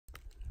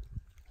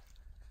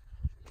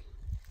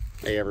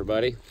Hey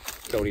everybody,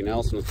 Cody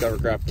Nelson with Cover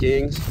Crop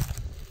Kings.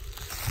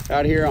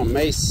 Out here on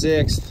May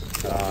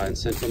 6th in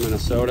central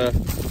Minnesota.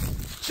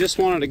 Just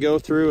wanted to go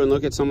through and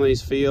look at some of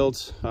these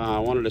fields. I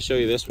wanted to show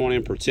you this one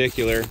in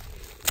particular.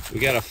 We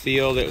got a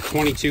field that was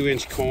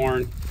 22-inch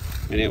corn,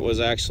 and it was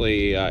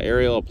actually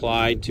aerial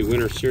applied to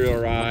winter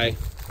cereal rye.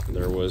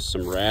 There was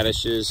some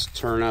radishes,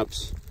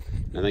 turnips.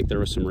 I think there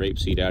was some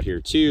rapeseed out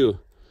here too.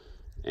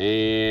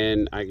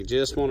 And I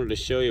just wanted to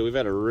show you, we've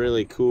had a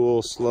really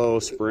cool, slow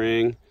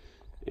spring,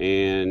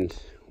 and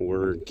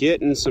we're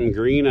getting some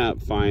green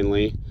up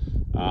finally,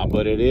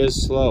 but it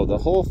is slow. The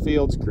whole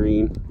field's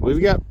green.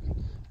 We've got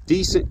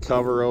decent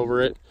cover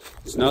over it.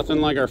 It's nothing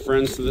like our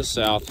friends to the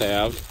south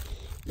have,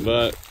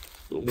 but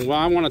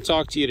I want to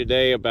talk to you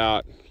today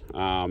about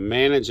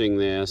managing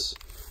this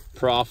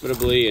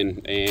profitably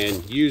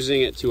and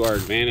using it to our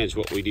advantage,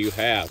 what we do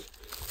have.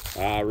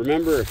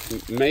 Remember,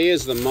 May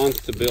is the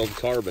month to build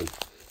carbon.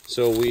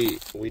 So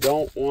we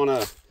don't want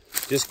to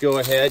just go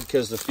ahead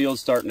because the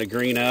field's starting to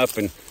green up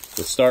and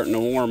it's starting to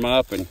warm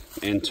up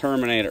and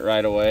terminate it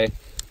right away.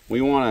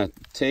 We want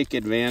to take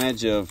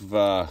advantage of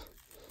the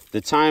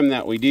time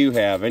that we do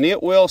have, and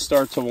it will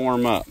start to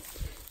warm up.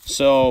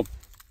 So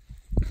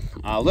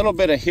a little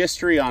bit of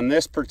history on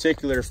this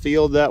particular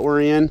field that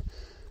we're in.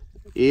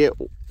 It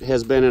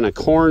has been in a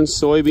corn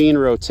soybean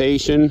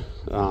rotation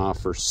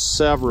for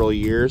several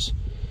years,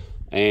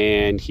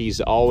 and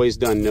he's always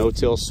done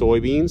no-till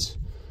soybeans.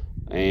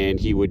 And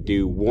he would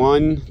do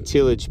one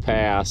tillage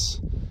pass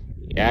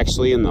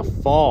actually in the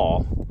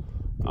fall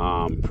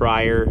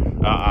prior,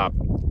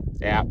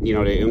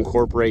 to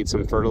incorporate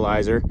some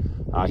fertilizer.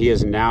 He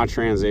is now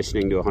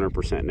transitioning to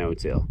 100%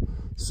 no-till.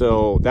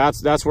 So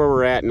that's where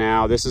we're at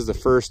now. This is the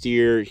first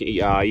year,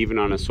 even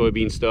on a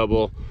soybean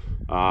stubble,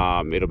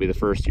 it'll be the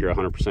first year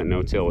 100%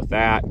 no-till with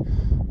that.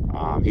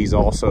 He's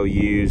also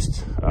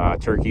used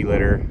turkey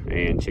litter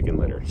and chicken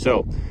litter.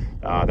 So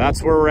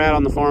that's where we're at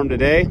on the farm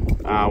today.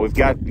 We've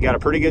got a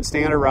pretty good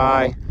stand of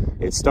rye.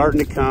 It's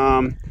starting to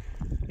come,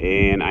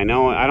 and I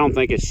don't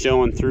think it's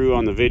showing through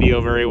on the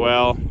video very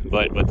well,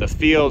 but the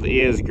field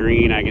is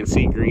green. I can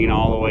see green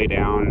all the way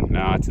down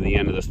to the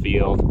end of the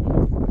field.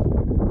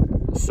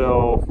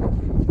 So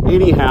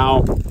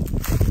anyhow,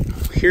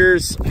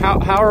 here's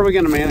how are we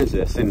going to manage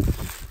this? And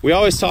we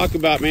always talk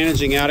about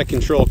managing out of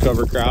control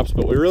cover crops,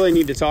 but we really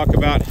need to talk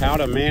about how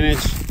to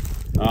manage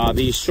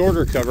these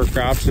shorter cover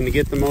crops and to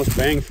get the most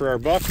bang for our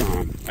buck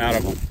out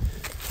of them.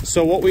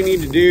 So what we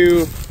need to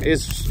do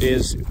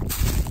is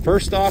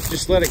first off,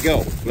 just let it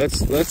go.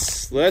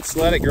 Let's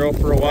let it grow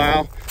for a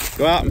while.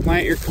 Go out and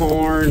plant your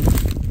corn.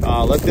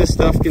 Let this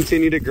stuff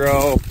continue to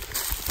grow,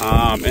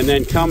 and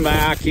then come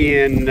back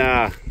in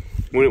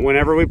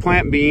whenever we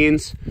plant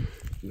beans.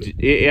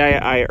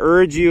 I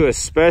urge you,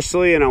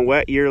 especially in a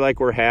wet year like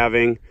we're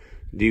having,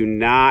 do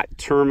not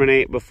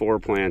terminate before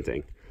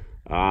planting.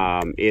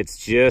 It's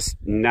just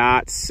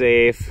not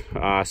safe,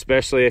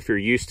 especially if you're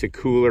used to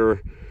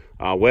cooler,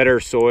 wetter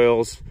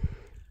soils.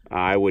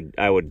 I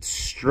would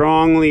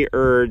strongly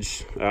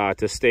urge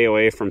to stay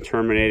away from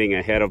terminating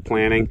ahead of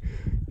planting.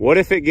 What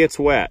if it gets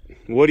wet?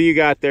 What do you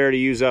got there to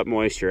use up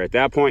moisture? At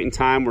that point in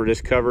time, we're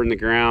just covering the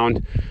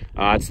ground.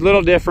 It's a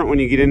little different when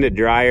you get into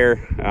drier,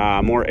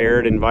 more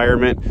arid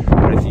environment.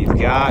 But if you've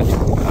got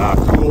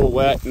cool,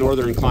 wet,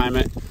 northern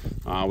climate,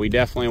 we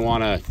definitely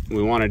want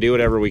to do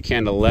whatever we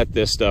can to let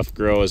this stuff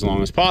grow as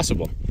long as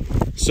possible.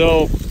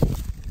 So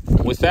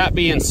with that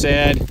being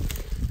said,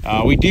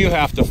 we do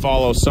have to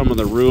follow some of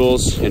the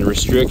rules and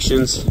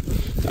restrictions.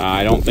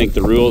 I don't think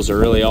the rules are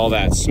really all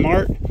that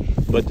smart,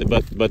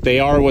 but they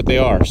are what they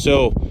are.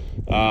 So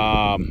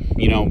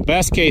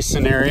best case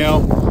scenario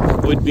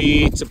would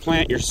be to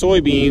plant your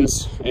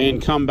soybeans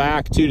and come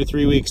back 2 to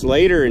 3 weeks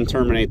later and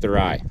terminate the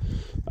rye.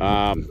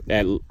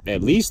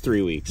 At least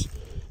 3 weeks.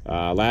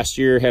 Last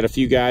year had a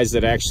few guys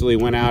that actually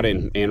went out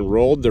and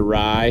rolled the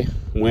rye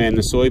when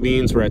the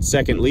soybeans were at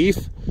second leaf,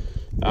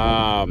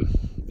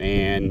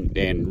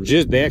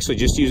 they actually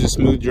just used a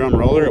smooth drum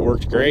roller. It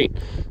worked great.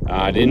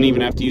 Didn't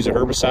even have to use a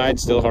herbicide.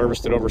 Still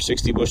harvested over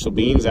 60 bushel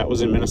beans. That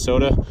was in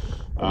Minnesota.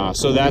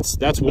 So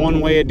that's one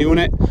way of doing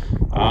it.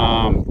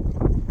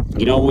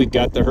 We've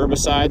got the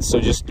herbicides, so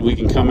we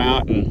can come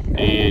out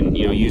and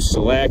use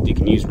Select. You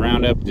can use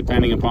Roundup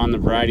depending upon the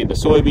variety of the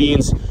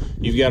soybeans.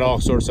 You've got all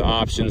sorts of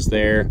options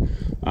there.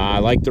 I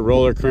like the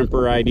roller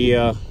crimper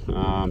idea.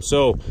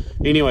 So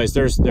anyways,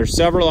 there's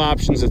several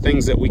options of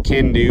things that we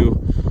can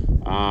do,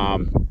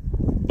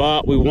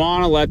 but we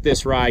want to let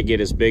this rye get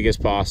as big as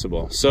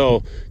possible.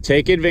 So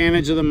take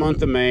advantage of the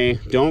month of May.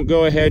 Don't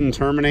go ahead and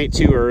terminate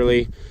too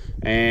early,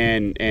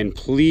 and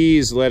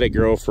please let it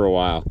grow for a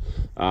while.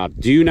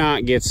 Do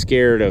not get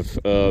scared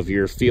of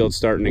your field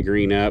starting to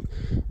green up.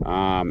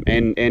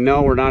 And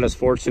no, we're not as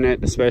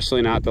fortunate,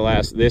 especially not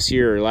this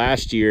year or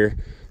last year,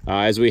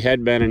 as we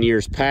had been in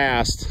years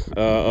past,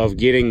 of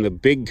getting the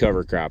big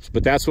cover crops.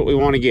 But that's what we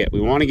want to get.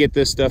 We want to get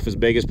this stuff as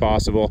big as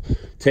possible.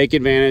 Take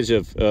advantage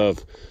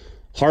of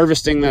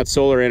harvesting that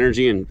solar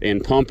energy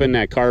and pumping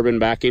that carbon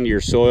back into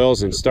your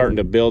soils and starting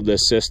to build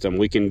this system.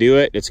 We can do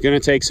it. It's going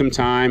to take some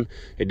time.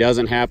 It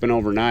doesn't happen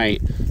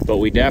overnight, but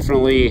we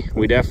definitely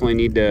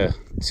need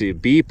to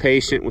be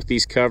patient with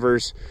these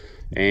covers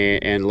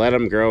and let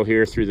them grow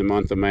here through the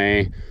month of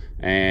May.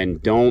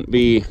 And don't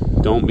be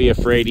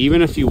afraid.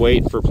 Even if you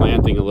wait for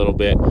planting a little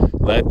bit,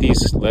 let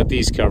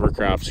these cover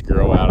crops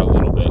grow out a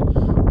little bit.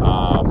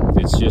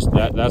 It's just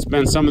that's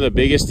been some of the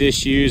biggest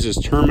issues, is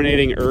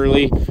terminating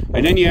early.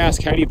 And then you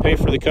ask, how do you pay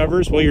for the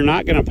covers? Well, you're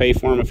not going to pay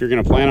for them if you're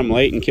going to plant them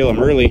late and kill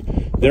them early.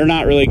 They're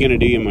not really going to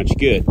do you much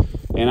good.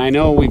 And I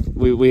know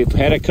we've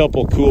had a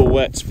couple cool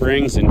wet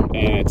springs, and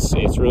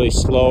it's really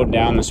slowed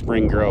down the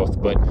spring growth.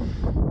 But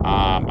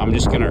I'm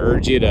just going to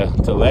urge you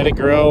to let it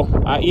grow.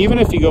 Even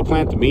if you go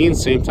plant the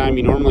beans same time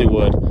you normally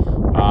would,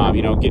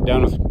 you know, get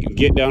done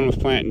with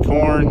planting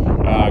corn,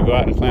 go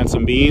out and plant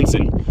some beans,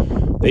 and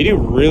they do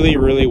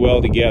really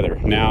well together.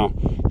 Now,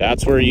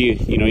 that's where you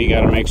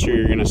got to make sure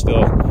you're going to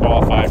still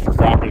qualify for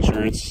crop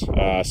insurance,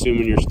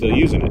 assuming you're still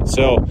using it.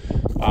 So,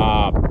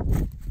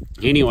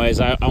 anyways,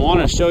 I want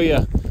to show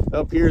you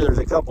up here. There's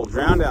a couple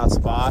drowned out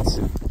spots,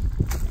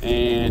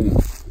 and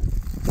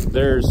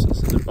there's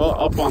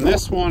up on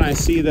this one. I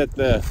see that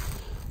the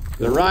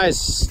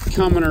rye's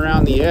coming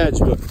around the edge,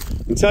 but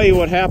I can tell you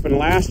what happened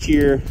last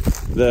year.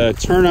 The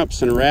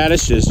turnips and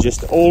radishes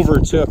just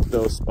overtook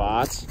those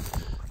spots,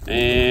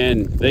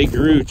 and they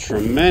grew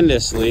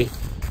tremendously,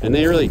 and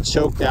they really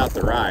choked out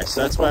the rye.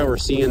 So that's why we're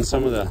seeing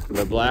some of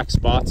the black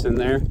spots in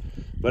there.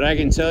 But I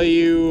can tell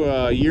you,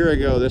 a year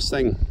ago, this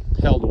thing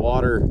held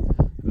water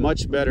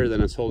much better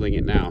than it's holding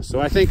it now. So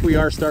I think we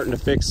are starting to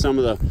fix some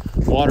of the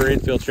water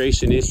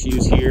infiltration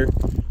issues here.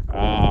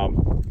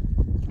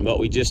 But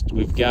we've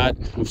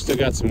still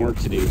got some work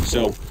to do.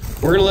 So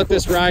we're gonna let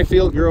this rye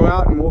field grow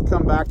out, and we'll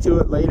come back to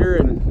it later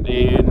and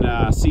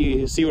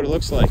see what it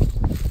looks like.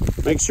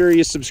 Make sure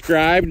you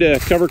subscribe to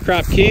Cover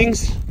Crop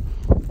Kings.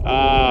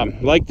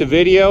 Like the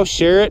video,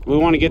 share it. We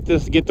want to get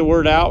the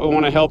word out. We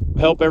want to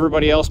help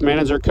everybody else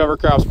manage their cover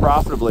crops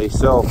profitably.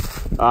 So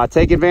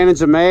take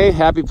advantage of May.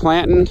 Happy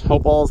planting.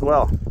 Hope all is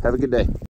well. Have a good day.